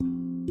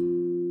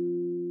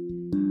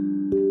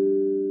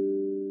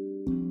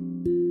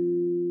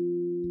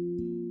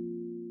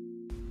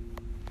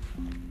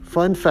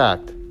Fun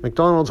fact,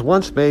 McDonald's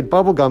once made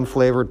bubblegum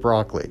flavored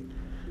broccoli.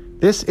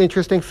 This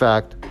interesting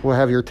fact will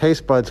have your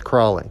taste buds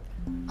crawling.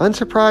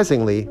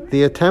 Unsurprisingly,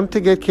 the attempt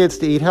to get kids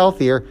to eat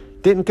healthier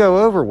didn't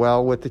go over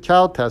well with the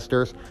child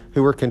testers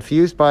who were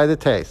confused by the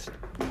taste.